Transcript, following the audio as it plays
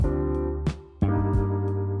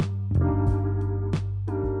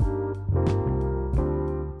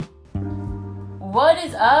What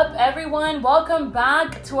is up, everyone? Welcome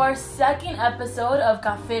back to our second episode of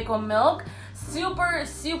Café con Milk.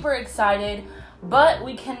 Super excited, but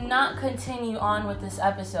we cannot continue on with this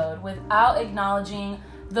episode without acknowledging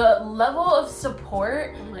the level of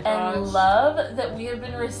support and love that we have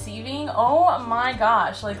been receiving. Oh my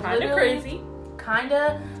gosh, like kinda crazy.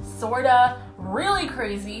 Kinda, sorta, really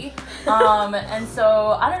crazy. And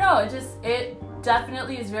so, I don't know, it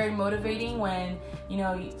definitely is very motivating when, you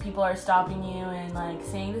know, people are stopping you and like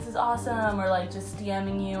saying this is awesome, or like just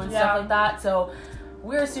DMing you and stuff like that. So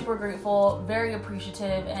we're super grateful, very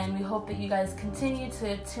appreciative, and we hope that you guys continue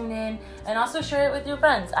to tune in and also share it with your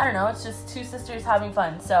friends. I don't know, it's just two sisters having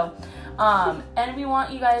fun. So and we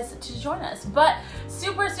want you guys to join us. But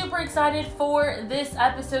super excited for this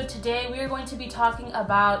episode today. We are going to be talking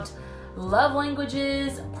about love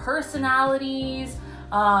languages, personalities,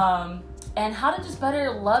 and how to just better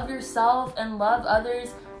love yourself and love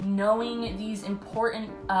others, knowing these important,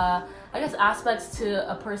 aspects to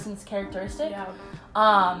a person's characteristic. Yeah.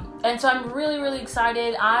 And so I'm really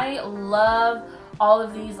excited. I love all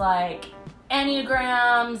of these, like,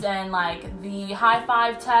 Enneagrams and, like, the high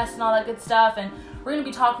five test and all that good stuff. And we're going to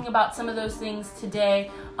be talking about some of those things today,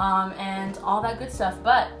 and all that good stuff.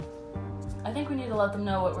 But I think we need to let them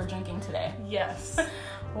know what we're drinking today. Yes.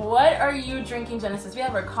 What are you drinking, Genesis? We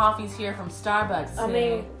have our coffees here from Starbucks today. I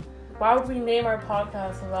mean, why would we name our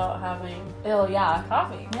podcast without having coffee?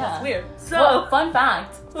 Yeah. That's weird. So, well, fun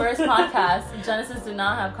fact, first podcast, Genesis did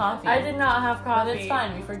not have coffee. I did not have coffee. But it's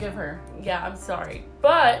fine, we forgive her. Yeah, I'm sorry.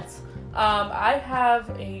 But, I have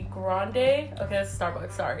a grande, okay, that's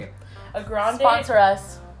Starbucks, sorry. A grande. Sponsor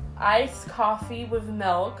us. Iced coffee with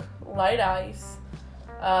milk, light ice,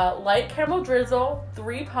 light caramel drizzle,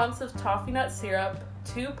 3 pumps of toffee nut syrup,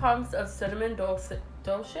 2 pumps of cinnamon dulce,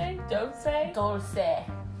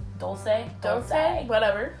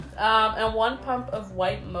 whatever, and 1 pump of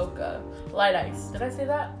white mocha, light ice. Did I say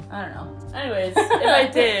that? I don't know. Anyways, if I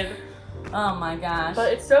did. Oh my gosh.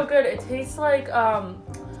 But it's so good. It tastes like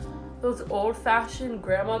those old-fashioned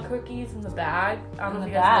grandma cookies in the bag. I don't know if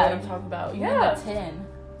you guys know what I'm talking about. You mean the tin?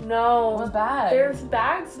 No. What bag? There's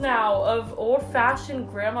bags now of old-fashioned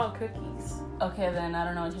grandma cookies. Okay, then I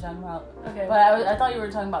don't know what you're talking about. Okay. But I thought you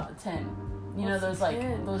were talking about the tin. You know those like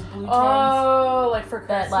those blue tins. Oh, like for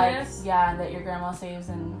Christmas. That that your grandma saves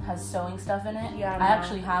and has sewing stuff in it. Yeah. I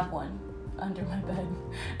actually have one under my bed.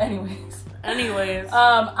 Anyways.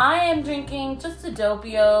 I am drinking just a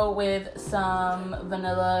Doppio with some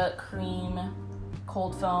vanilla cream,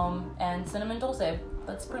 cold foam, and cinnamon dulce.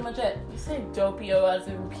 That's pretty much it. You say Doppio as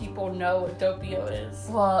if people know what Doppio is.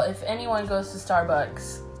 Well, if anyone goes to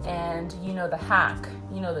Starbucks and you know the hack,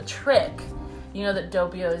 you know the trick, you know that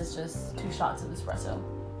Doppio is just 2 shots of espresso.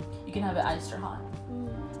 You can have it iced or hot.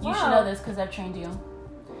 You should know this because I've trained you.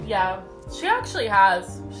 Yeah, she actually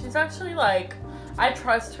has. She's actually like, I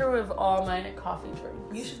trust her with all my coffee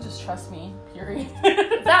drinks. You should just trust me, period.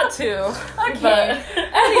 That too. Okay. But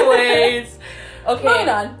anyways, okay. Moving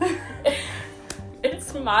on.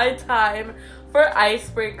 It's my time for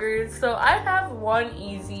icebreakers. So I have one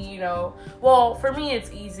easy, well, for me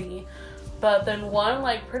it's easy, but then one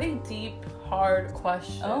like pretty deep, hard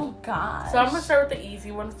question. Oh gosh. So I'm gonna start with the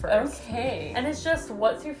easy one first. Okay. And it's just,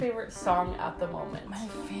 what's your favorite song at the moment? My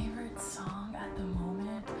favorite song at the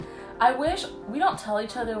moment? I wish we don't tell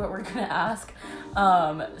each other what we're gonna ask.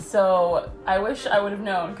 So I wish I would have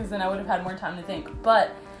known, because then I would have had more time to think.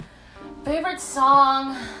 But favorite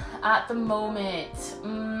song at the moment?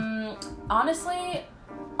 Honestly,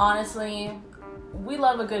 we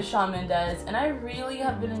love a good Shawn Mendes, and I really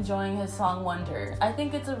have been enjoying his song Wonder. I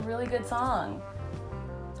think it's a really good song.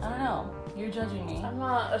 I don't know. You're judging me. I'm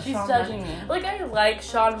not a She's Shawn judging Mendes. me. Like, I like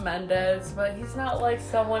Shawn Mendes, but he's not like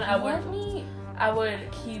someone I would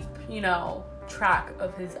keep, track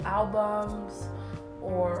of his albums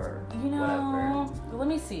or whatever. Let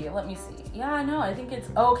me see. Yeah, I know. I think it's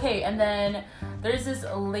okay. And then there's this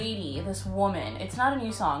woman. It's not a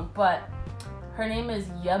new song, but her name is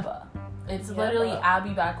Yeba. It's literally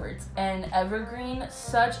Abby backwards. And Evergreen,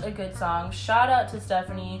 such a good song. Shout out to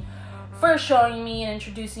Stephanie for showing me and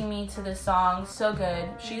introducing me to this song. So good.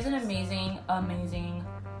 She's an amazing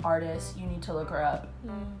artist. You need to look her up.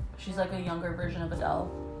 She's like a younger version of Adele,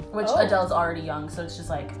 which Adele's already young, so it's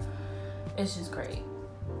just great.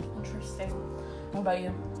 Interesting. What about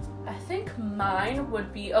you? I think mine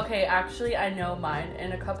would be, okay, actually I know mine,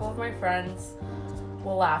 and a couple of my friends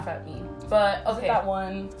will laugh at me. But okay. Is it that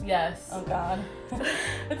one? Yes. Oh god.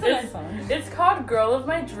 It's a nice song. It's called Girl of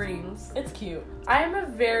My Dreams. It's cute. I am a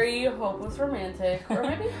very hopeless romantic, or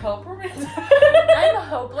maybe hope romantic. I'm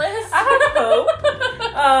hopeless. I have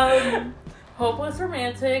hope. Hopeless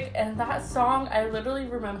Romantic, and that song, I literally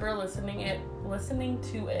remember listening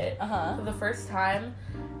to it for the first time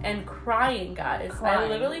and crying, guys. I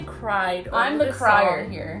literally cried over I'm the this crier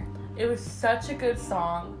song. here. It was such a good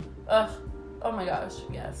song. Ugh. Oh my gosh,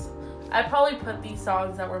 yes. I probably put these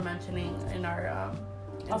songs that we're mentioning in our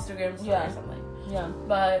Instagram story or something. Yeah.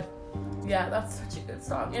 But yeah, that's such a good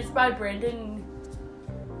song. It's by Brandon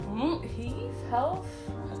Heath Health.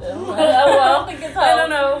 Well, I don't think it's I don't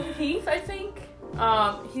know. Heath, I think.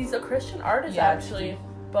 He's a Christian artist actually, Heath.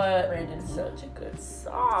 but Brandon. it's such a good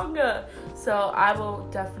song. So I will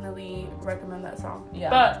definitely recommend that song. Yeah.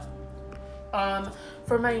 But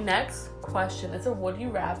for my next question, it's a would you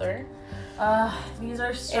rather. These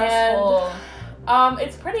are stressful. And,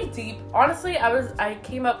 it's pretty deep. Honestly, I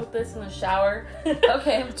came up with this in the shower.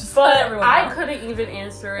 Okay, just but let everyone know. I couldn't even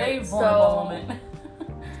answer it. Very vulnerable so moment.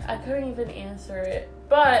 I couldn't even answer it.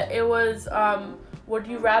 But it was, would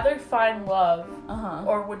you rather find love,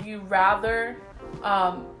 or would you rather,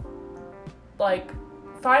 like,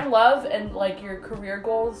 find love and, like, your career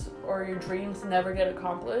goals or your dreams never get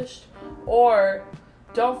accomplished, or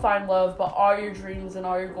don't find love, but all your dreams and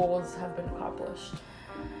all your goals have been accomplished?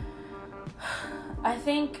 I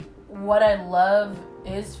think what I love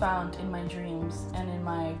is found in my dreams and in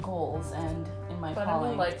my goals and in my calling. I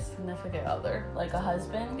mean, like, significant other. Like a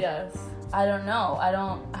husband? Yes. I don't know. I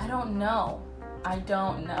don't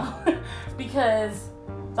know. Because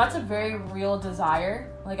that's a very real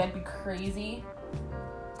desire. Like, I'd be crazy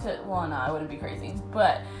to, well, no, I wouldn't be crazy.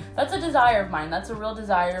 But that's a desire of mine. That's a real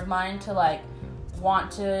desire of mine to, like,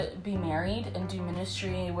 want to be married and do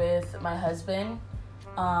ministry with my husband,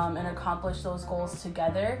 and accomplish those goals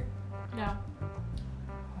together. Yeah.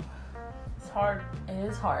 It's hard. It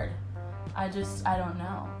is hard. I don't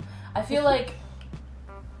know. I feel like,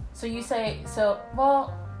 so you say,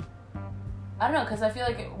 well, I don't know, because I feel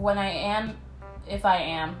like if I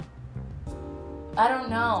am, I don't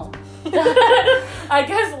know. I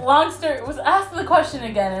guess long story, was ask the question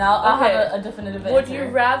again and I'll have a definitive answer. Would you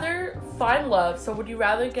rather find love, so would you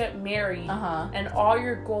rather get married and all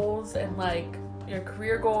your goals and, like, your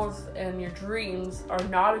career goals and your dreams are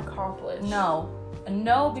not accomplished? No,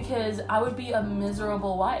 because I would be a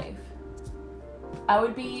miserable wife.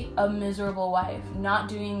 Not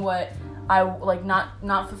doing what I like,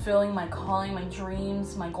 not fulfilling my calling, my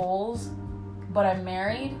dreams, my goals, but I'm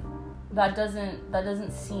married. That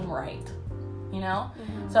doesn't seem right, you know?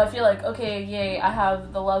 So I feel like, okay, yay, I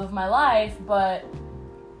have the love of my life, but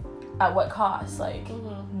at what cost? Like,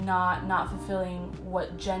 not fulfilling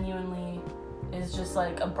what genuinely is just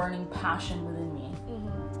like a burning passion within me.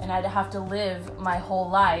 And I'd have to live my whole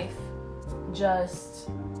life just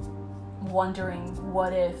wondering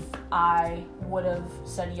what if I would have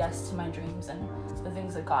said yes to my dreams and the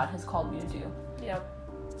things that God has called me to do. Yep.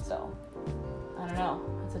 So, I don't know.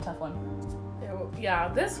 It's a tough one. Yeah,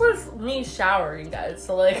 this was me showering, guys.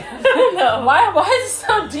 So, like, I don't know. Why is it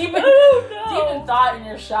so deep in thought in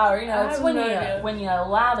your shower? You know, it's when you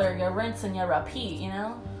lather, you rinse, and you repeat, you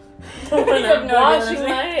know? When I'm washing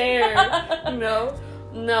my hair, you know?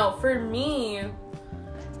 No, for me,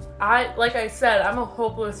 like I said, I'm a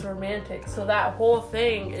hopeless romantic, so that whole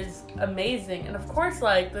thing is amazing. And of course,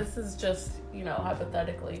 like, this is just, you know,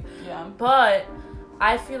 hypothetically. Yeah. But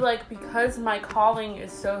I feel like because my calling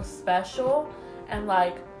is so special, and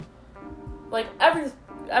like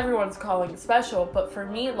everyone's calling is special, but for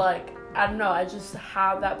me, like, I don't know, I just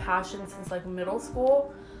have that passion since, like, middle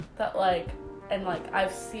school, that, like, and, like,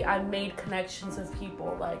 I've made connections with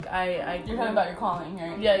people. Like, You're talking about your calling,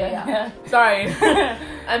 right? Yeah. Sorry.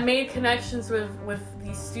 I made connections with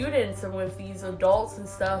these students and with these adults and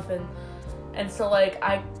stuff, and so, like,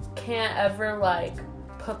 I can't ever, like,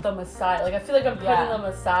 put them aside. Like, I feel like I'm putting them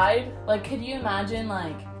aside. Like, could you imagine,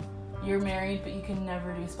 like, you're married, but you can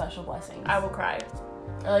never do special blessings? I will cry.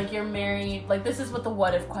 Or, like, you're married, like, this is what the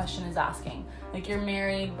what if question is asking. Like, you're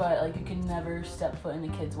married, but, like, you can never step foot in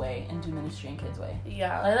the kids' way and do ministry in kids' way.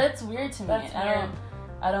 Yeah. Like, that's weird to me. That's weird.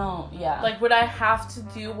 I don't, yeah. Like, would I have to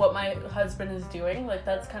do what my husband is doing? Like,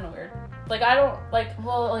 that's kind of weird. Like, I don't, like...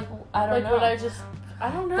 Well, like, I don't know. Like, would I just... I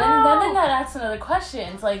don't know. Then that asks another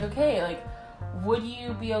question. It's like, okay, like, would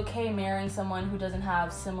you be okay marrying someone who doesn't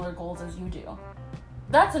have similar goals as you do?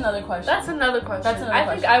 That's another question. I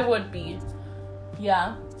think I would be.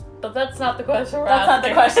 Yeah. But that's not the question That's not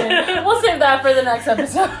the question. We'll save that for the next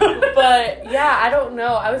episode. But, yeah, I don't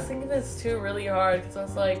know. I was thinking this, too, really hard. Because I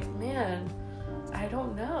was like, man, I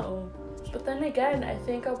don't know. But then again, I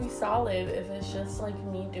think I'll be solid if it's just, like,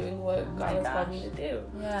 me doing what God has called me to do.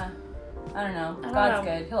 Yeah. I don't know. God's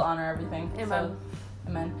good. He'll honor everything. Amen. So,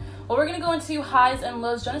 amen. Well, we're going to go into highs and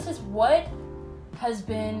lows. Genesis, what has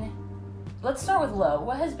been let's start with low.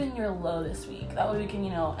 What has been your low this week? That way we can,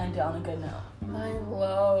 end it on a good note. My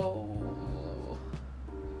low.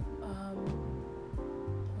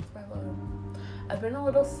 What's my low? I've been a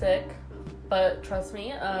little sick, but trust me,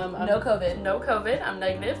 No COVID. No COVID. I'm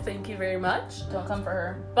negative. Thank you very much. Don't come for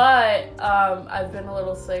her. But I've been a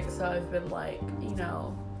little sick, so I've been like,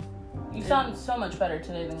 You sound so much better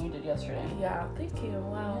today than you did yesterday. Yeah, thank you.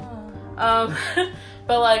 Wow. Yeah.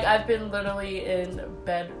 But like I've been literally in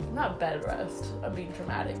not bed rest. I'm being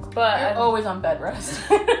dramatic, but You're always on bed rest.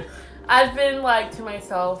 I've been like to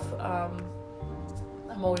myself. I'm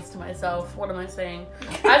always to myself. What am I saying?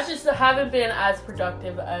 I just haven't been as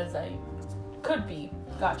productive as I could be.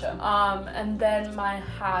 Gotcha. And then my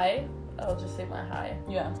high. I'll just say my high.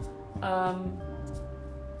 Yeah.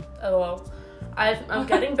 LOL. I'm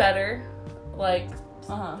getting better, like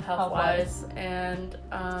health-wise, and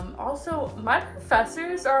also my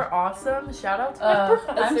professors are awesome. Shout out to my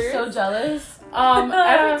professors. I'm so jealous.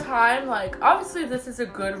 Every time, like, obviously this is a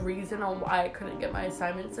good reason on why I couldn't get my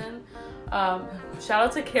assignments in. Shout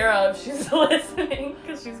out to Kara if she's listening,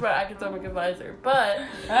 because she's my academic advisor. But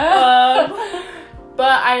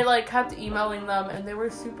I like kept emailing them, and they were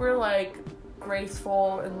super like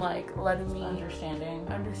graceful and like letting me understanding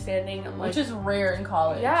and like, which is rare in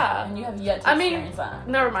college. Yeah, and you have yet to experience that.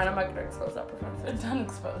 Never mind, I'm not gonna expose that professor. Don't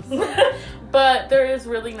expose. But there is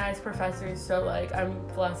really nice professors, so like I'm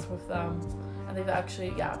blessed with them, and they've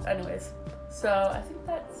actually anyways, so I think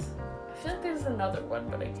I feel like there's another one,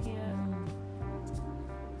 but I can't.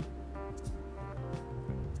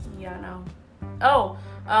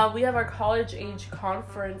 We have our college age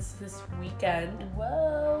conference this weekend.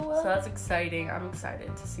 Whoa. So that's exciting. I'm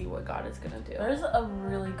excited to see what God is gonna do. There's a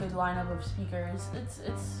really good lineup of speakers.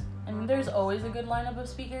 There's always a good lineup of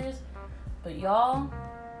speakers, but y'all,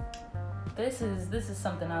 this is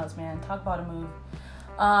something else, man. Talk about a move.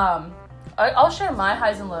 I'll share my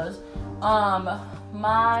highs and lows.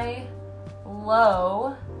 My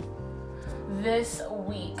low this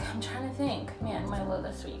week. I'm trying to think. Man, my low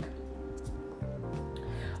this week.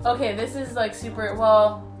 Okay, this is like super,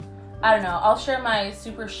 I don't know. I'll share my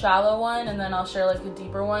super shallow one, and then I'll share like a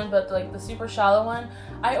deeper one. But like the super shallow one,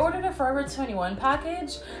 I ordered a Forever 21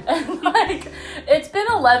 package, and like it's been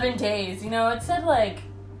 11 days. It said like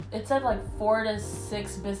 4 to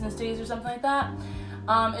 6 business days or something like that.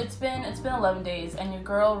 It's been 11 days, and your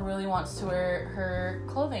girl really wants to wear her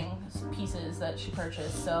clothing pieces that she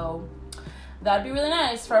purchased. So that'd be really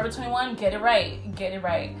nice. Forever 21, get it right.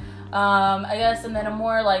 I guess, and then a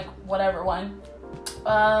more like whatever one.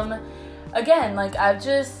 Again, like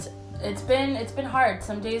it's been hard.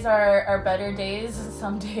 Some days are better days.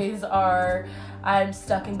 Some days I'm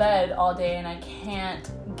stuck in bed all day and I can't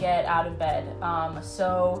get out of bed.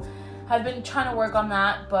 So I've been trying to work on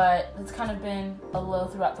that, but it's kind of been a low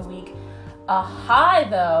throughout the week. A high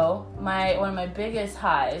though, one of my biggest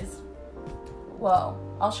highs. Well,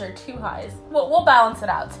 I'll share 2 highs. We'll balance it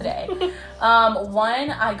out today.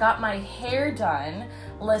 One, I got my hair done.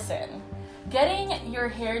 Listen, getting your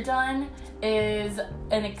hair done is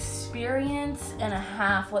an experience and a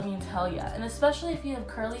half, let me tell you. And especially if you have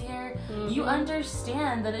curly hair, you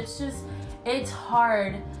understand that it's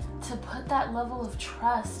hard to put that level of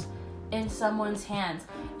trust in someone's hands.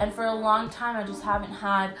 And for a long time, I just haven't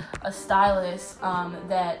had a stylist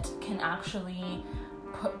that can actually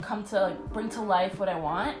bring to life what I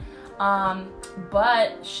want.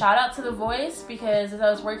 But shout out to The Voice, because as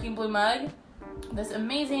I was working Blue Mug, this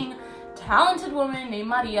amazing, talented woman named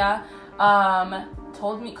Maria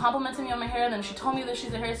complimented me on my hair, and then she told me that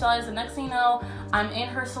she's a hairstylist. The next thing you know, I'm in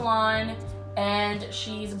her salon and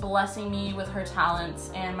she's blessing me with her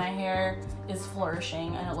talents, and my hair is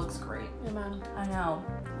flourishing and it looks great. Amen. I know.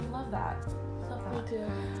 We love that. Me too.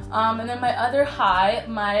 And then my other high,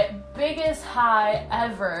 my biggest high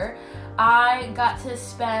ever, I got to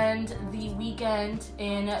spend the weekend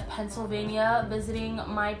in Pennsylvania visiting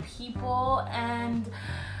my people, and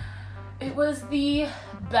it was the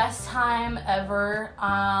best time ever.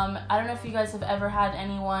 I don't know if you guys have ever had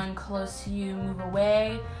anyone close to you move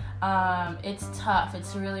away. It's tough.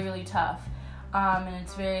 It's really, really tough. And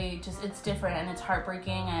it's it's different, and it's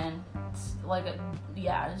heartbreaking, and it's like,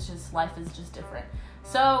 it's just, life is just different.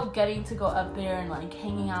 So getting to go up there and like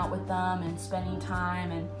hanging out with them and spending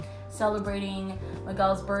time and celebrating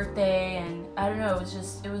Miguel's birthday, and I don't know, it was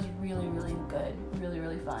really, really good, really,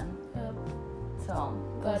 really fun. Yep. So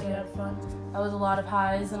Glad you had fun. That was a lot of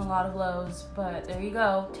highs and a lot of lows, but there you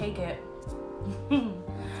go, take it.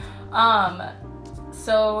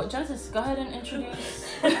 So Genesis, go ahead and introduce.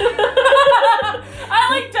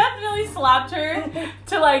 I definitely slapped her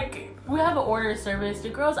to We have an order service. The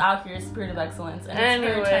girl's out here, Spirit of Excellence, and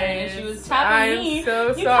it's her turn. Anyways, And she was tapping I'm me. so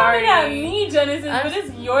you sorry. coming at me, Genesis, but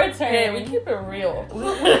it's your turn. Hey, we keep it real. Do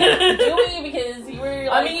we? Because you were.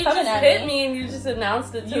 Like, I mean, you coming just at hit me and you just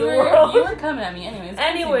announced it to You the were, world. you were coming at me, anyways.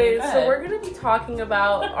 Anyways, Go so ahead. we're gonna be talking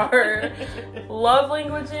about our love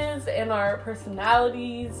languages and our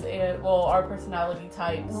personalities and our personality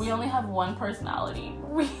types. We only have one personality.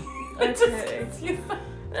 We Okay. just confused.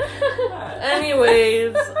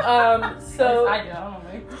 Anyways, so I don't know.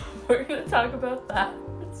 we're gonna talk about that.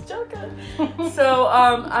 It's joking. So,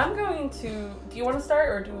 I'm going to. Do you want to start,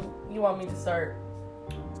 or do you want me to start?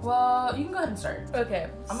 Well, you can go ahead and start. Okay.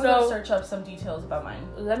 I'm gonna go search up some details about mine.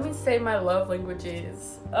 Let me say my love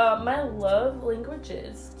languages. My love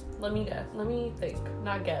languages. Let me think.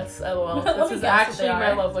 Not guess. LOL. Let This me is guess what actually they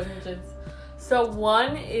my are. love languages. So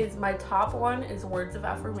my top one is words of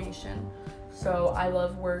affirmation. So I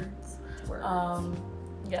love words.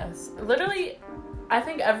 Yes. Literally, I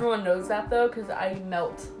think everyone knows that though, because I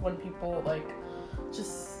melt when people like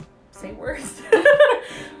just say words.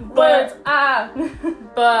 Words.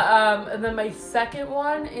 And then my second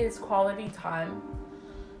one is quality time.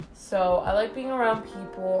 So I like being around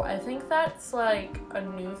people. I think that's like a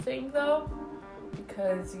new thing though,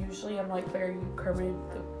 because usually I'm like very Kermit.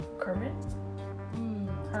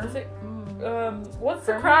 Is it? What's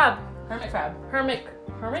the Hermit? crab? Hermit crab. Hermit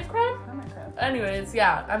crab? Hermit crab. Anyways,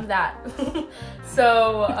 yeah, I'm that.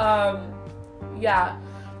 So, yeah.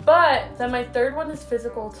 But then my third one is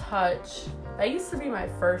physical touch. That used to be my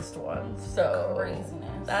first one, so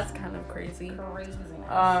Craziness. that's kind of crazy. Craziness.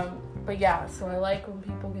 But yeah, so I like when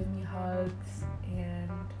people give me hugs and,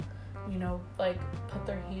 you know, like put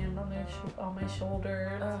their hand on on my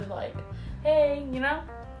shoulder to like, hey, you know.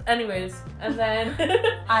 Anyways, and then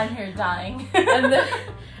I'm here dying. and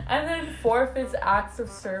then fourth is acts of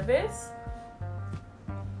service.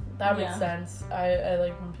 That makes sense. I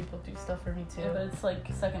like when people do stuff for me too. Yeah, but it's like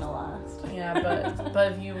second to last. Yeah,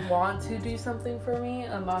 but if you want to do something for me,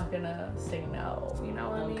 I'm not gonna say no. You know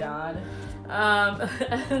what I mean? God.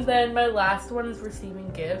 And then my last one is receiving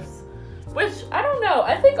gifts, which I don't know.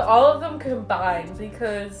 I think all of them combined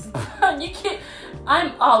because You can't.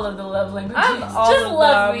 I'm all of the love languages. I'm all Just of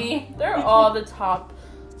love them. me. They're all the top,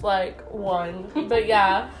 like one. But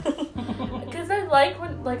yeah, because I like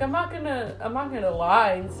when I'm not gonna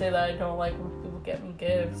lie and say that I don't like when people get me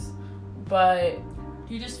gifts, but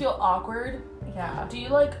Do you just feel awkward? yeah. Do you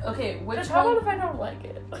like? Okay, which But how one? about if I don't like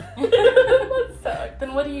it? That sucks.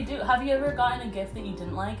 Then what do you do? Have you ever gotten a gift that you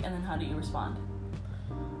didn't like, and then how do you respond?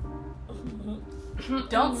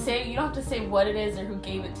 Don't say. You don't have to say what it is or who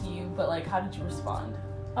gave it to you, but like, how did you respond?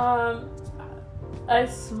 I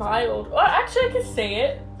smiled. Well, actually, I could say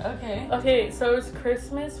it. Okay. Okay, so it was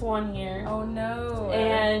Christmas one year. Oh no.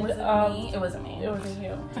 And, was it me? It wasn't me. It wasn't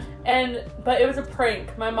you. But it was a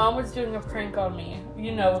prank. My mom was doing a prank on me.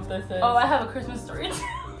 You know what this is. Oh, I have a Christmas story too.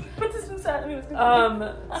 But this is sad.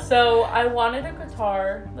 So I wanted a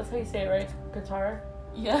guitar. That's how you say it, right? Guitar?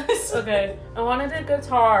 Yes. Okay. I wanted a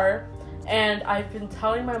guitar, and I've been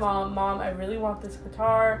telling my mom, I really want this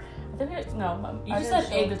guitar. Mom. You just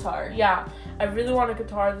said a guitar. Yeah. I really want a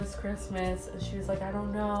guitar this Christmas. And she was like, I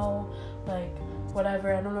don't know. Like,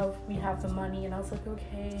 whatever. I don't know if we have the money. And I was like,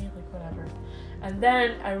 okay. Like, whatever. And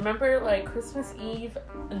then I remember, like, Christmas Eve,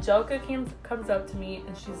 Angelica comes up to me,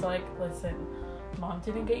 and she's like, listen, Mom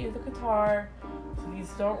didn't get you the guitar. Please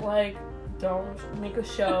don't make a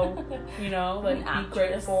show, you know, like, be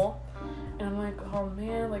grateful. And I'm like, oh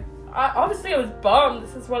man, like, obviously I was bummed.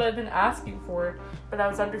 This is what I've been asking for, but I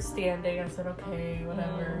was understanding. I said, okay,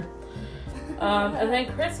 whatever. And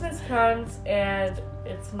then Christmas comes, and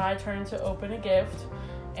it's my turn to open a gift,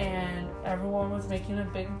 and everyone was making a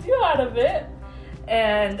big deal out of it.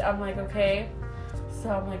 And I'm like, okay. So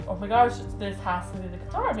I'm like, oh my gosh, this has to be the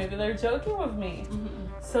guitar. Maybe they're joking with me. Mm-hmm.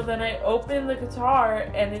 So then I open the guitar,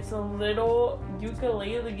 and it's a little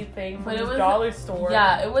ukulele thing from the dollar store.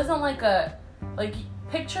 Yeah, it wasn't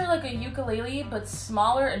picture like a ukulele, but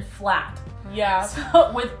smaller and flat. Yeah.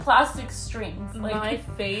 So, with plastic strings. Like, my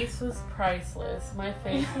face was priceless. My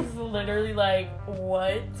face was literally like,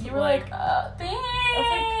 what? You were like, thanks. I was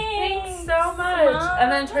like, thanks so much. Mom.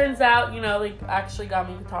 And then turns out, you know, like, actually got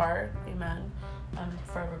me a guitar. Amen. I'm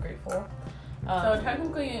forever grateful. So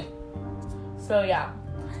technically... So, yeah.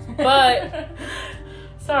 But...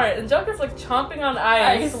 Sorry, Angelica's like chomping on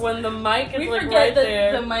ice when the mic is like right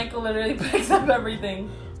there. The mic literally picks up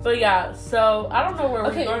everything. But yeah, so I don't know where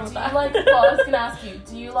we're going with that. Well, I was gonna ask you,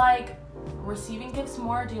 do you like receiving gifts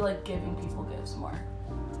more, or do you like giving people gifts more?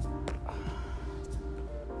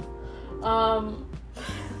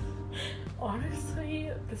 Honestly,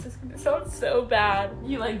 this is gonna sound so bad.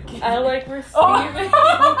 You like giving? I like receiving.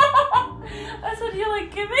 Oh. I said you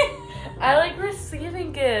like giving. I like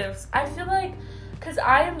receiving gifts. I feel like, cause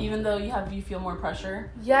even though you feel more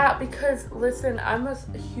pressure. Yeah, because listen, I'm a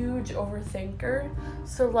huge overthinker.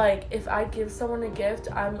 So like, if I give someone a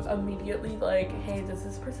gift, I'm immediately like, hey, does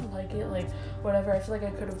this person like it? Like, whatever. I feel like I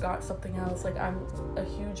could have got something else. Like, I'm a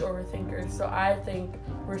huge overthinker. So I think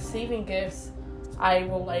receiving gifts, I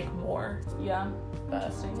will like more. Yeah. But,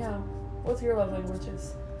 Interesting. yeah. What's your love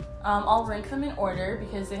languages? I'll rank them in order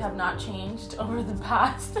because they have not changed over the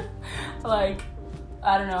past, like,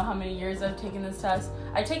 I don't know how many years I've taken this test.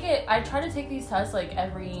 I try to take these tests, like,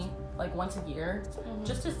 once a year,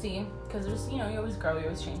 just to see, because there's, you always grow, you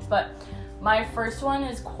always change. But my first one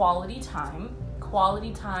is quality time.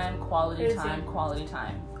 Quality time, quality time, quality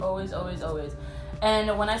time. Always, always, always.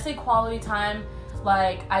 And when I say quality time,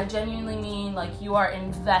 like, I genuinely mean, like, you are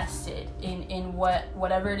invested in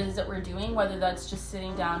whatever it is that we're doing, whether that's just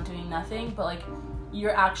sitting down doing nothing, but, like,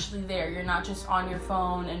 you're actually there. You're not just on your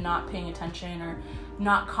phone and not paying attention or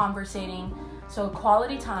not conversating. So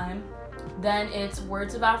quality time. Then it's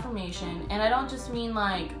words of affirmation. And I don't just mean,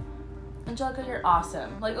 like, Angelica, you're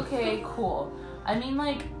awesome. Like, okay, cool. I mean,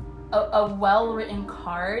 like, a well-written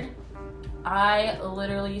card. I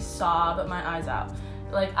literally sob my eyes out.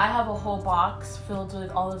 Like, I have a whole box filled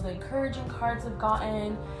with all of the encouraging cards I've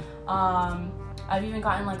gotten. I've even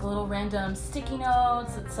gotten, like, little random sticky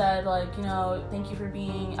notes that said, like, thank you for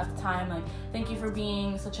being, at the time, like, thank you for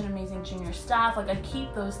being such an amazing junior staff. Like, I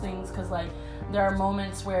keep those things because, like, there are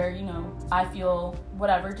moments where, I feel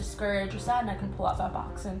whatever, discouraged or sad, and I can pull out that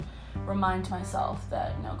box and remind myself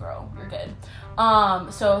that, no, girl, you're good.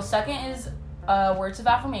 So second is words of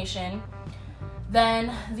affirmation.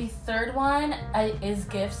 Then the third one is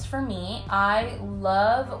gifts for me. I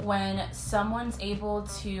love when someone's able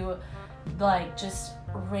to, like, just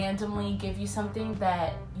randomly give you something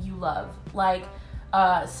that you love. Like,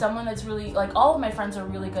 someone that's really, like, all of my friends are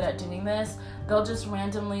really good at doing this. They'll just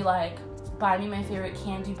randomly, like, buy me my favorite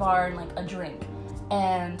candy bar and, like, a drink.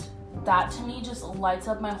 And that, to me, just lights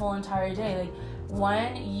up my whole entire day. Like,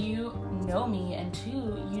 one, you know me, and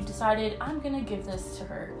two, you decided, I'm gonna give this to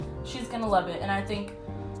her. She's gonna love it. And I think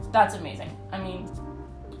that's amazing. I mean,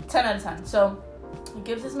 10 out of 10. So,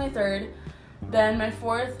 gifts is my third. Then my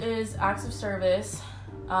fourth is acts of service.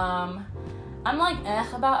 I'm like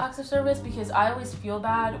about acts of service because I always feel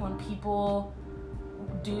bad when people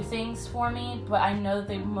do things for me, but I know that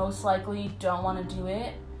they most likely don't want to do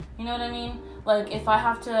it. You know what I mean? Like, if I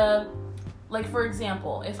have to, like, for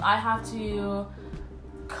example, if I have to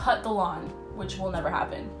cut the lawn, which will never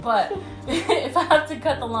happen, but if I have to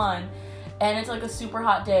cut the lawn and it's like a super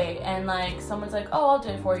hot day and, like, someone's like, oh, I'll do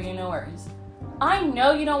it for you, no worries. I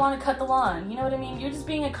know you don't want to cut the lawn. You know what I mean? You're just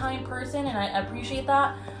being a kind person, and I appreciate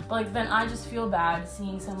that. But, like, then I just feel bad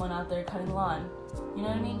seeing someone out there cutting the lawn. You know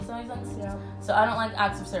what I mean? Does that make sense? Yeah. So I don't like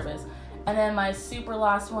acts of service. And then my super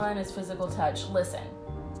last one is physical touch. Listen,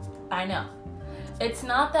 I know. It's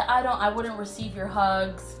not that I wouldn't receive your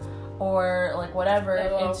hugs or, like, whatever.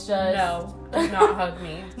 It's just... No, do not hug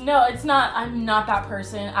me. No, it's not. I'm not that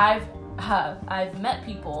person. I've met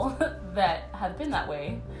people that have been that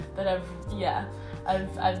way.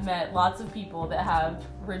 I've met lots of people that have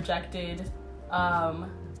rejected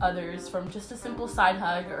others from just a simple side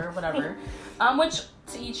hug or whatever, which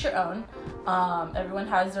to each your own. Everyone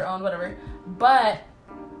has their own whatever, but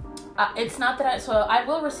it's not that so I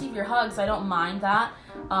will receive your hugs. I don't mind that.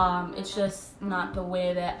 It's just not the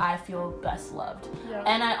way that I feel best loved. Yeah.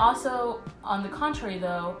 And I also, on the contrary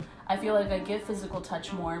though, I feel like I give physical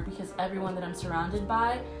touch more because everyone that I'm surrounded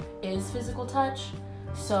by is physical touch.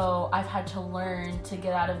 So I've had to learn to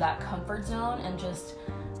get out of that comfort zone and just,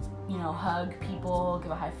 hug people,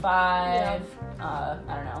 give a high five, I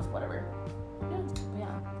don't know, whatever.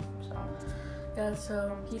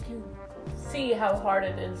 So you can see how hard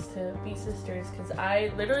it is to be sisters, because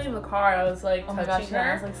I literally in the car, I was like touching her.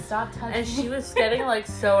 I was like, stop touching and she was getting like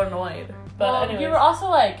so annoyed. But anyways. You were also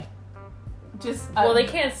like, just... they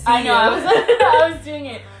can't see I know, you. I was doing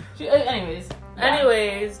it.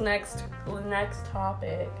 Anyways, next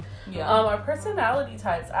topic. Yeah. Our personality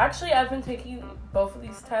types. Actually, I've been taking both of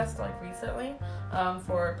these tests like recently,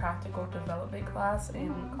 for practical development class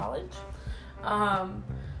in college.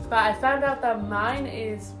 But I found out that mine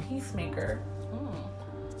is peacemaker,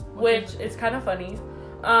 which is kind of funny.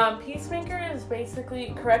 Peacemaker is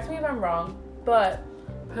basically, correct me if I'm wrong, but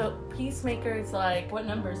peacemaker is like... What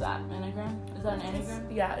number is that? Enneagram? Is that an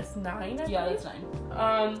Enneagram? Yeah, it's 9, I Yeah, believe. that's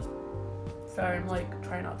 9. Sorry, I'm like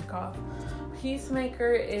trying not to cough.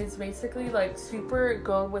 Peacemaker is basically like super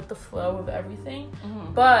go with the flow of everything,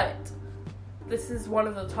 but this is one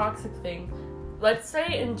of the toxic things. Let's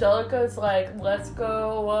say Angelica's like, let's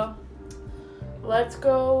go,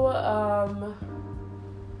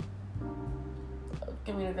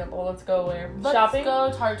 give me an example. Let's go where? Shopping?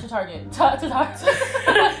 Let's go to Target. To Target.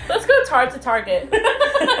 Let's go to Target.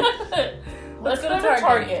 Let's go to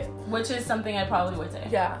Target. Which is something I probably would say.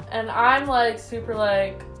 Yeah, and I'm like super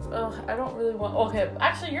like, oh, I don't really want. Okay,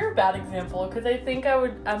 actually, you're a bad example because I think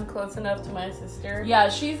I'm close enough to my sister. Yeah,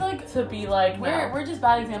 she's like to be like. We're just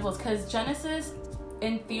bad examples because Genesis,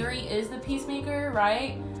 in theory, is the peacemaker,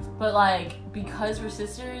 right? But like because we're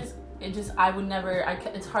sisters, I would never.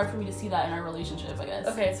 It's hard for me to see that in our relationship, I guess.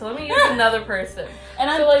 Okay, so let me use another person. And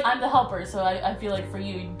I'm the helper, so I feel like for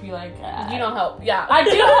you, you'd be like, you don't help. Yeah, I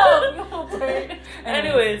do help. You help her.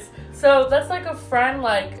 Anyways, so that's like a friend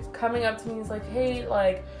like coming up to me and is like, hey,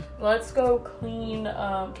 like, let's go clean.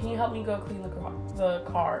 Can you help me go clean the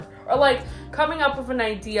car? Or like coming up with an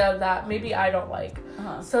idea that maybe I don't like.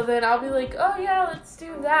 So then I'll be like, oh yeah, let's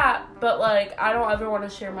do that. But like I don't ever want to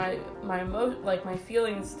share my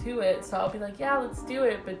feelings to it. So I'll be like, yeah, let's do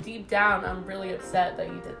it. But deep down, I'm really upset that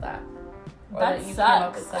you did that. Or that you sucks. came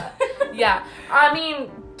up with that. Yeah, I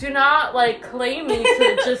mean, do not like claim me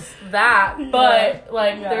to just that. But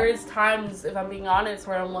there is times, if I'm being honest,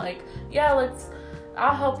 where I'm like, yeah,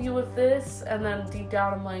 I'll help you with this, and then deep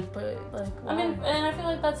down I'm like, but like, why? I mean, and I feel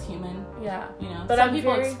like that's human. Yeah, you know. But some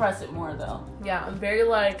people express it more though. Yeah, I'm very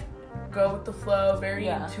like go with the flow, very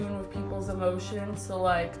in tune with people's emotions. So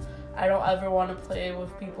like, I don't ever want to play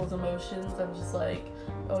with people's emotions. I'm just like,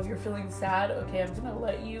 oh, you're feeling sad? Okay, I'm gonna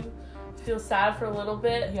let you feel sad for a little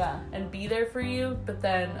bit. Yeah. And be there for you, but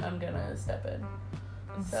then I'm gonna step in.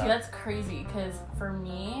 So. See, that's crazy because for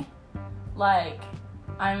me, like.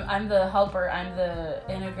 I'm the helper, I'm the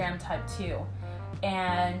Enneagram type 2,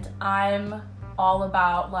 and I'm all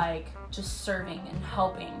about like just serving and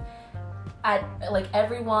helping at like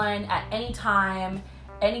everyone at any time,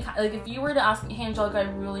 like if you were to ask me, hey Angelica, I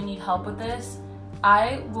really need help with this,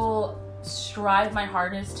 I will strive my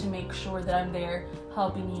hardest to make sure that I'm there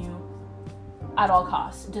helping you at all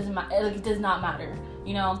costs. It doesn't matter, like it does not matter,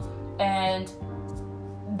 you know, and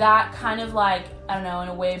that kind of like, I don't know, in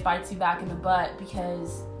a way bites you back in the butt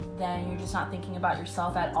because then you're just not thinking about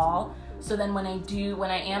yourself at all. So then when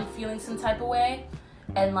I am feeling some type of way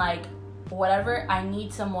and like whatever, I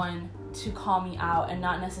need someone to call me out and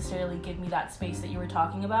not necessarily give me that space that you were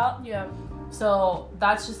talking about. Yeah. So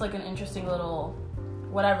that's just like an interesting little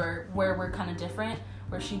whatever where we're kind of different,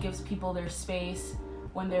 where she gives people their space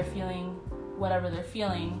when they're feeling whatever they're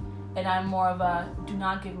feeling. And I'm more of a, do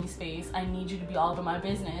not give me space. I need you to be all about my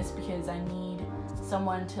business because I need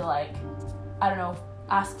someone to like, I don't know,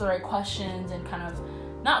 ask the right questions and kind of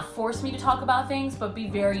not force me to talk about things, but be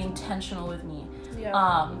very intentional with me.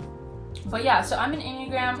 Yeah. But yeah, so I'm an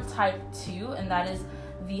Enneagram type 2, and that is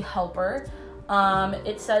the helper.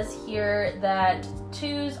 It says here that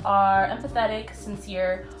 2s are empathetic,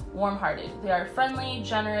 sincere, warm-hearted. They are friendly,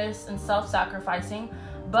 generous, and self-sacrificing,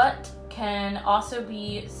 but can also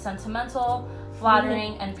be sentimental,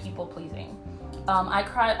 flattering, and people-pleasing. I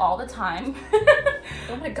cry all the time.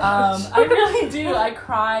 Oh my gosh. I really do. I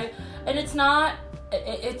cry, and it's not.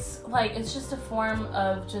 It's like it's just a form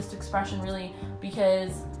of just expression, really.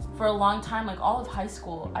 Because for a long time, like all of high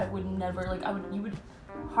school, I would never you would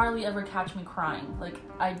hardly ever catch me crying. Like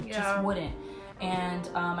I just wouldn't. And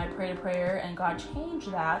I prayed a prayer, and God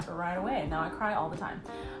changed that right away. Now I cry all the time.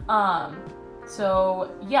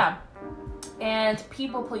 So yeah. And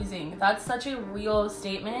people pleasing, that's such a real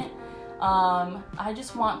statement. I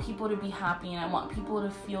just want people to be happy, and I want people to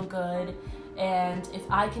feel good, and if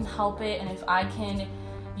I can help it, and if I can,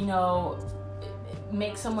 you know,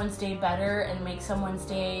 make someone's day better and make someone's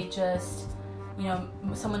day just, you know,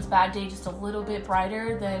 someone's bad day just a little bit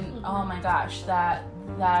brighter, then oh my gosh, that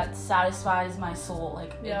satisfies my soul.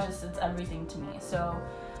 Like it's everything to me. So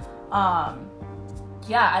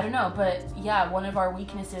yeah, I don't know, but yeah, one of our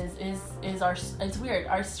weaknesses is our, it's weird,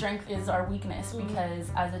 our strength is our weakness, because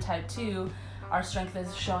as a type 2, our strength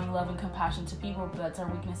is showing love and compassion to people, but that's our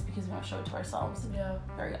weakness because we don't show it to ourselves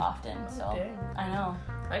very often. So dang. I know,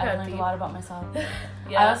 I've learned deep. a lot about myself.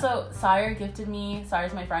 I also, Sire gifted me,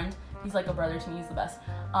 Sire's my friend, he's like a brother to me, he's the best.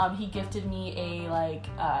 He gifted me a like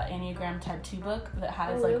Enneagram type 2 book that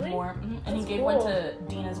has like more, and he gave one to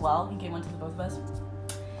Dean as well, he gave one to the both of us,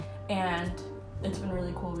 and it's been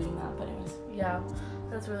really cool reading that. But anyways, yeah,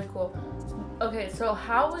 that's really cool. Okay, so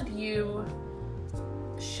how would you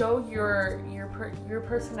show your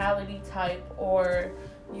personality type or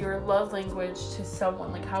your love language to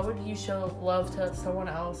someone? Like, how would you show love to someone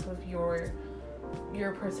else with your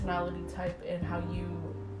personality type and how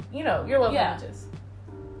you know your love languages?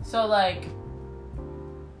 So like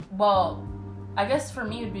well, I guess for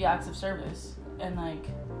me it would be acts of service. And like,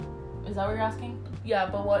 is that what you're asking? Yeah,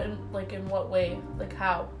 but what in what way? Like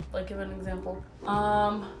how? Like give an example.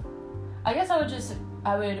 I guess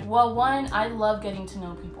well, one, I love getting to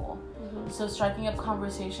know people. Mm-hmm. So striking up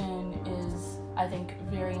conversation is, I think,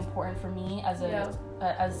 very important for me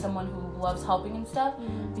as someone who loves helping and stuff,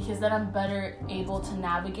 because then I'm better able to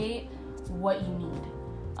navigate what you need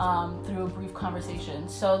through a brief conversation.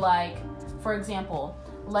 So like, for example,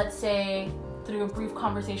 let's say through a brief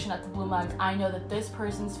conversation at the Blue Mug, I know that this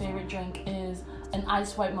person's favorite drink is an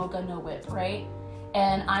iced white mocha, no whip, right?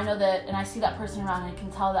 And I know that, and I see that person around, and I can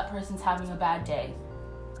tell that person's having a bad day.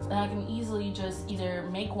 Then I can easily just either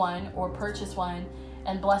make one or purchase one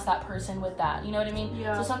and bless that person with that. You know what I mean?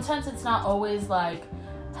 Yeah. So sometimes it's not always like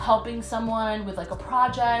helping someone with like a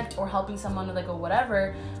project or helping someone with like a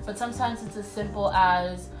whatever, but sometimes it's as simple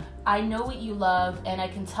as, I know what you love, and I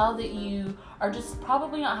can tell that you are just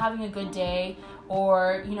probably not having a good day,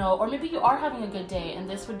 or, you know, or maybe you are having a good day, and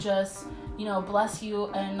this would just, you know, bless you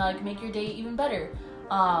and like make your day even better.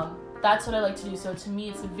 That's what I like to do. So to me,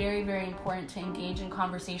 it's very, very important to engage in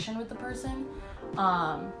conversation with the person.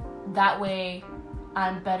 That way,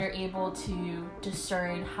 I'm better able to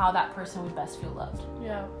discern how that person would best feel loved.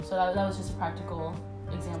 Yeah. So that was just a practical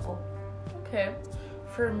example. Okay.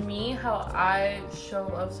 For me, how I show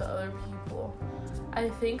love to other people, I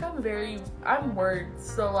think I'm words.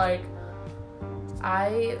 So like,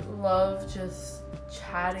 I love just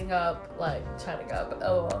chatting up,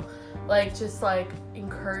 LOL. Like just like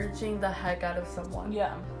encouraging the heck out of someone.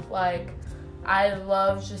 Yeah. Like, I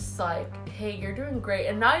love just like, hey, you're doing great.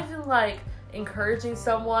 And not even like encouraging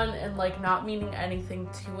someone and like not meaning anything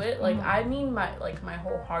to it. Like, I mean my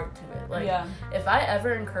whole heart to it. Like, if I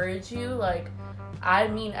ever encourage you, like, I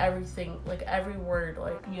mean everything, like every word.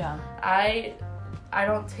 Like, I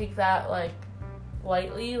don't take that like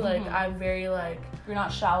lightly. Like, I'm very like, you're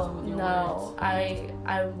not shallow with your words.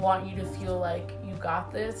 I want you to feel like you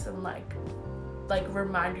got this, and like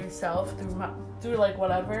remind yourself through like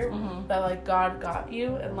whatever that like God got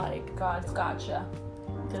you, and like God's gotcha.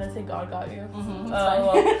 Did I say God got you?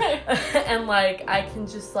 And like I can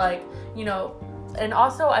just like, you know, and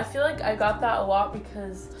also I feel like I got that a lot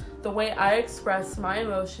because the way I express my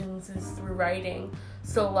emotions is through writing.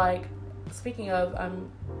 So like, speaking of,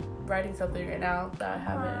 I'm writing something right now that I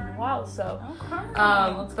haven't in a while, so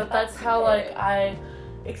but that's how like I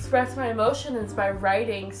express my emotions, by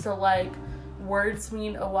writing. So like, words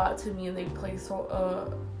mean a lot to me, and they play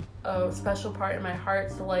a special part in my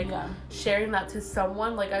heart. So like, sharing that to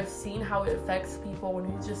someone, like I've seen how it affects people when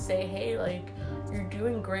you just say, hey, like, you're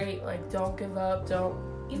doing great, like, don't give up,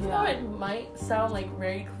 even though it might sound like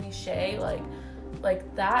very cliche, like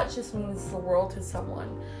that just means the world to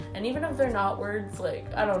someone. And even if they're not words, like,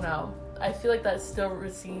 I don't know, I feel like that still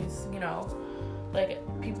receives, you know, like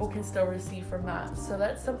people can still receive from that. So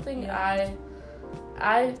that's something I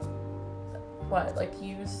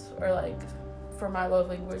use, or like, for my love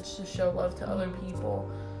language, to show love to other people.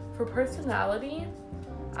 For personality,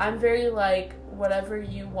 I'm very like, whatever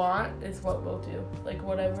you want is what we'll do. Like,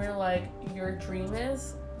 whatever like your dream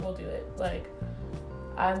is, we'll do it. Like,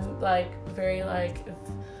 I'm like very like, if,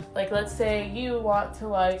 like, let's say you want to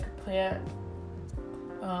like plant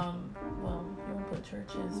well, you won't put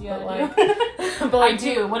churches, but like but like, I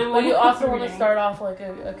do. But you also want to start off like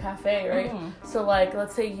a cafe, right? So like,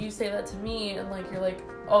 let's say you say that to me, and like, you're like,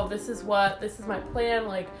 oh, this is my plan,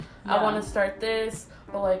 like, I want to start this,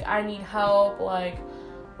 but like, I need help like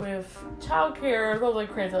with childcare or something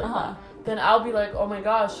crazy like that. Then I'll be like, oh my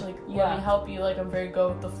gosh, like, let me help you. Like, I'm very go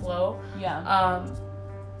with the flow.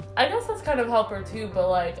 I guess that's kind of helper too, but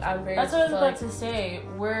like, I'm very. That's what I was about to say.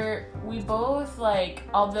 We both, like,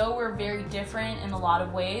 although we're very different in a lot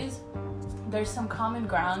of ways, there's some common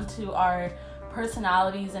ground to our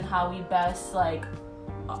personalities and how we best like,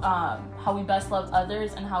 how we best love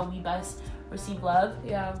others and how we best receive love.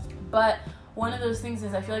 Yeah. But one of those things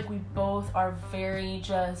is, I feel like we both are very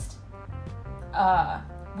just,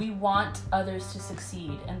 we want others to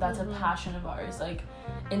succeed, and that's a passion of ours. Like,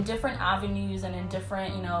 in different avenues and in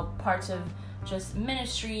different, you know, parts of just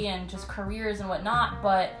ministry and just careers and whatnot,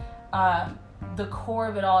 but the core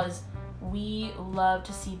of it all is we love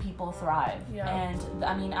to see people thrive. And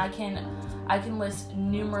I mean, I can list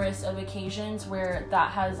numerous of occasions where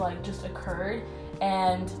that has like just occurred,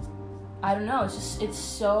 and I don't know, it's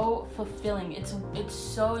so fulfilling. It's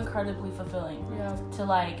so incredibly fulfilling to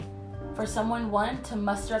like, for someone, one, to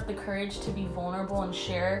muster up the courage to be vulnerable and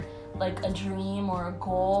share like a dream or a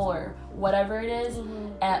goal or whatever it is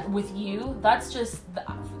with you. That's just,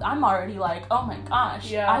 I'm already like, oh my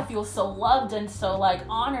gosh, I feel so loved and so like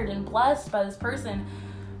honored and blessed by this person.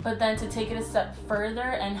 But then to take it a step further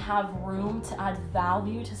and have room to add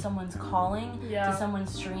value to someone's calling, to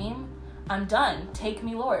someone's dream, I'm done. Take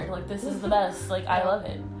me, Lord. Like, this is the best. Like, I love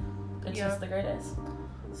it. It's just the greatest.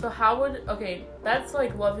 So that's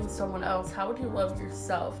like loving someone else. How would you love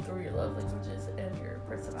yourself through your love languages and your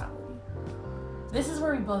personality? This is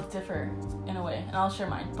where we both differ in a way, and I'll share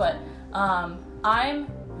mine. But I'm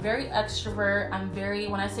very extrovert.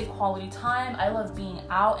 When I say quality time, I love being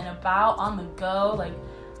out and about, on the go.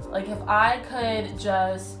 Like if I could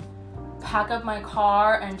just pack up my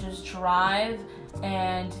car and just drive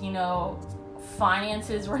and,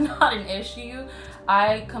 finances were not an issue,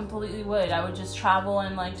 I completely would. I would just travel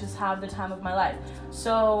and just have the time of my life.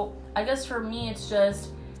 So I guess for me, it's just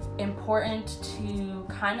important to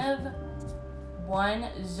kind of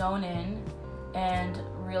zone in and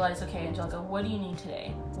realize, okay, Angelica, what do you need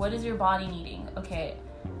today? What is your body needing? Okay,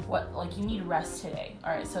 you need rest today.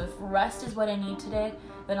 All right, so if rest is what I need today,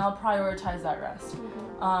 then I'll prioritize that rest.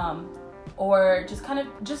 Or just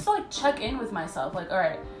check in with myself. Like, all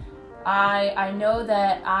right, I know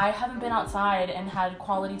that I haven't been outside and had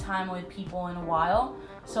quality time with people in a while.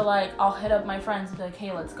 So I'll hit up my friends and be like,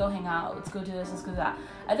 hey, let's go hang out. Let's go do this. Let's go do that.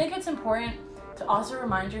 I think it's important to also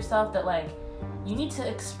remind yourself that you need to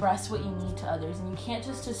express what you need to others, and you can't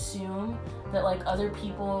just assume that other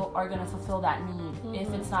people are going to fulfill that need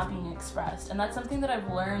if it's not being expressed. And that's something that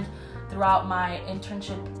I've learned throughout my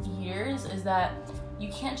internship years, is that you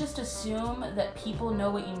can't just assume that people know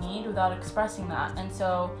what you need without expressing that. And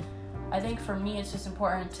so I think for me, it's just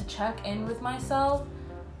important to check in with myself,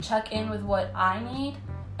 check in with what I need,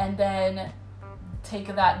 and then take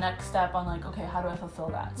that next step on okay, how do I fulfill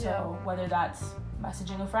that? So whether that's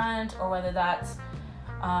messaging a friend or whether that's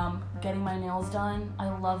getting my nails done, I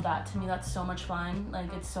love that. To me, that's so much fun.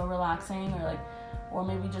 It's so relaxing. Or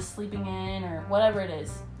maybe just sleeping in, or whatever it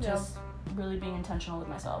is. Just really being intentional with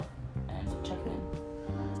myself and checking in.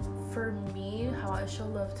 For me, how I show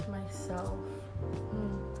love to myself.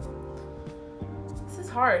 This is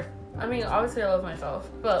hard. I mean, obviously I love myself,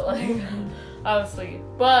 but obviously,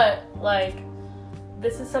 but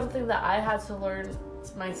this is something that I had to learn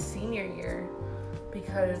my senior year,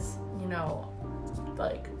 because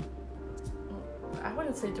I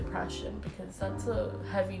wouldn't say depression, because that's a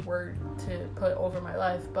heavy word to put over my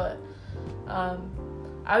life, but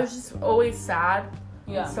I was just always sad.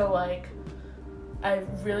 And so I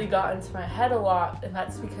really got into my head a lot, and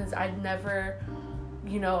that's because I'd never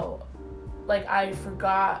I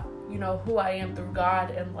forgot who I am through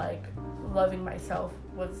God, and loving myself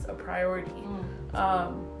was a priority.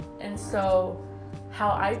 And so how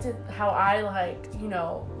I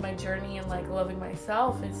my journey in loving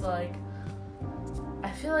myself is I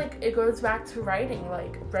feel it goes back to writing.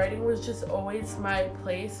 Writing was just always my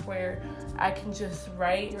place where I can just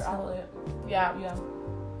write. Your outlet. Yeah.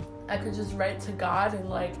 I could just write to God and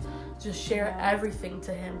just share everything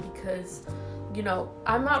to Him, because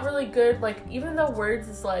I'm not really good, even though words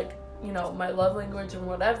is my love language and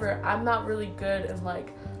whatever, I'm not really good in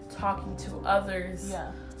talking to others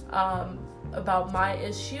about my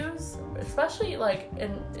issues, especially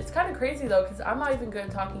and it's kind of crazy though, because I'm not even good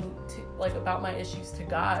at talking to about my issues to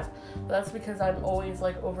God, but that's because I'm always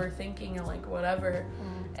overthinking and whatever.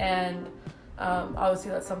 And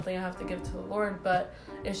obviously that's something I have to give to the Lord, but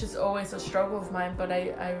it's just always a struggle of mine. But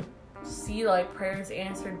I see prayers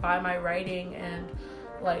answered by my writing, and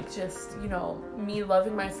just me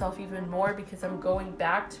loving myself even more, because I'm going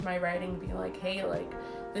back to my writing being hey,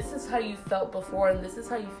 this is how you felt before and this is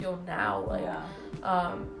how you feel now.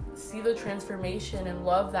 See the transformation and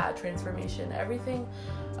love that transformation. Everything,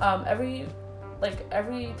 every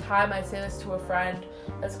time I say this to a friend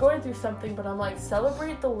that's going through something, but I'm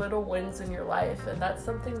celebrate the little wins in your life. And that's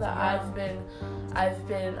something that I've been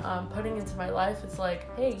putting into my life. It's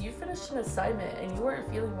hey, you finished an assignment and you weren't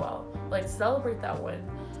feeling well. Celebrate that win.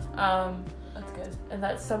 That's good. And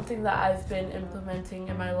that's something that I've been implementing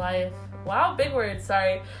in my life. Wow, big words,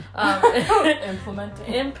 sorry.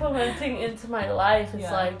 Implementing into my life.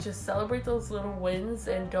 It's just celebrate those little wins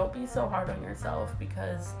and don't be so hard on yourself,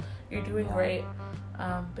 because you're doing great.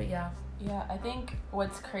 But yeah, I think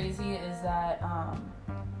what's crazy is that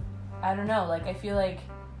I don't know, I feel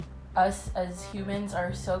us as humans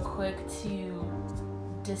are so quick to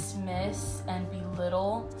dismiss and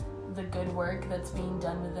belittle the good work that's being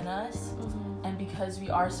done within us. And because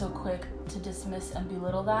we are so quick to dismiss and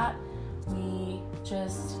belittle that, we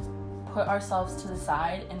just put ourselves to the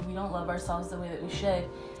side and we don't love ourselves the way that we should.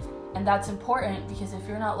 And that's important, because if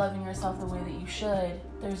you're not loving yourself the way that you should,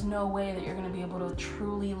 there's no way that you're going to be able to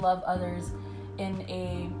truly love others in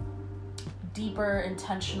a deeper,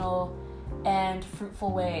 intentional, and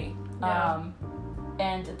fruitful way.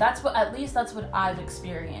 And that's what, at least that's what I've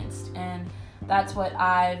experienced. And that's what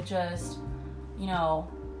I've just, you know,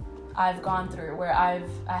 I've gone through, where I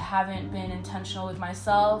haven't been intentional with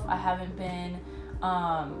myself. I haven't been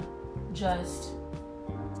just,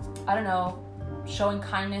 I don't know, showing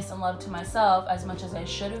kindness and love to myself as much as I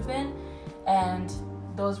should have been. And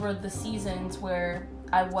those were the seasons where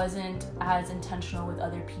I wasn't as intentional with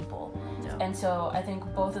other people. Yeah. And so I think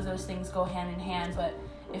both of those things go hand in hand. But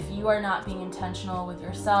if you are not being intentional with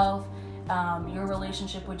yourself, your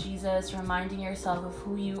relationship with Jesus, reminding yourself of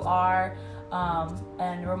who you are,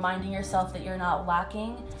 and reminding yourself that you're not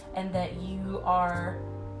lacking and that you are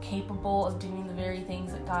capable of doing the very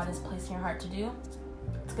things that God has placed in your heart to do,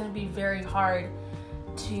 it's going to be very hard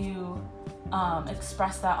to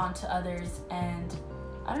express that onto others. And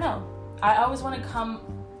I don't know, I always want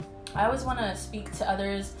to speak to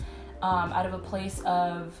others out of a place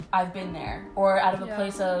of I've been there, or out of a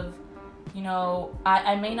place of, you know,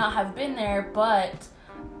 I may not have been there, but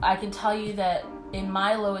I can tell you that in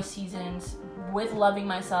my lowest seasons, with loving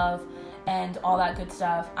myself and all that good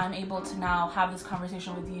stuff, I'm able to now have this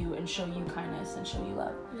conversation with you and show you kindness and show you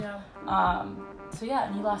love. Yeah. So yeah,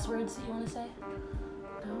 any last words that you want to say?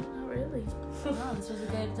 No, not really. No, this was a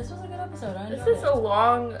good episode. I enjoyed This is it. a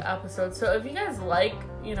long episode, so if you guys like,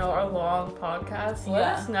 you know, our long podcast, let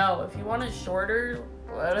us know. If you want it shorter,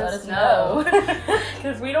 let us know.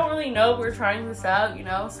 Because we don't really know. We're trying this out, you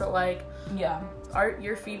know, so like, yeah,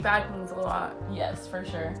 your feedback means a lot. Yes, for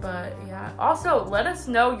sure. But yeah, also let us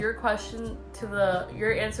know your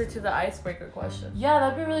answer to the icebreaker question. Yeah,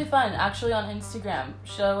 that'd be really fun. Actually, on Instagram,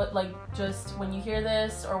 show it, like, just when you hear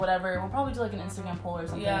this or whatever. We'll probably do like an Instagram poll or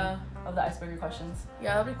something of the icebreaker questions.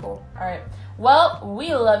 Yeah, that'd be cool. All right. Well,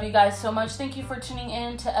 we love you guys so much. Thank you for tuning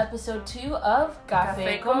in to episode 2 of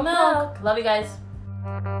Café con Milk. Love you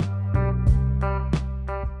guys.